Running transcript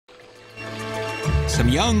some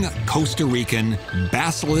young Costa Rican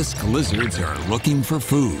basilisk lizards are looking for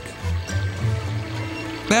food.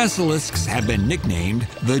 Basilisks have been nicknamed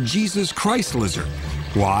the Jesus Christ lizard.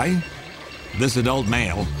 Why? This adult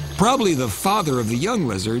male, probably the father of the young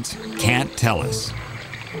lizards, can't tell us.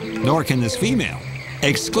 Nor can this female,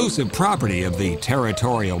 exclusive property of the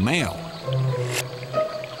territorial male.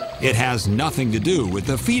 It has nothing to do with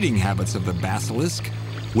the feeding habits of the basilisk,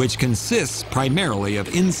 which consists primarily of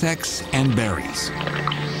insects and berries.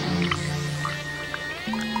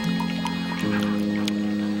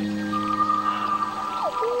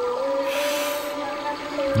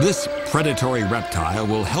 This predatory reptile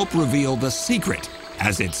will help reveal the secret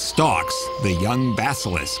as it stalks the young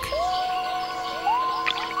basilisk.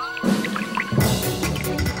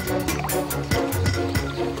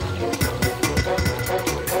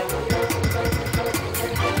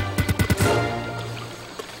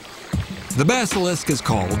 The basilisk is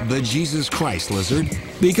called the Jesus Christ lizard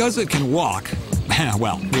because it can walk,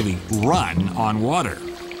 well, really run on water.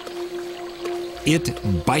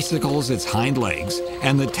 It bicycles its hind legs,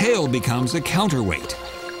 and the tail becomes a counterweight.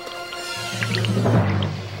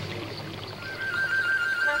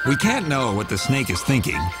 We can't know what the snake is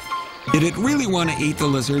thinking. Did it really want to eat the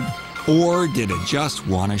lizard, or did it just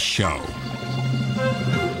want to show?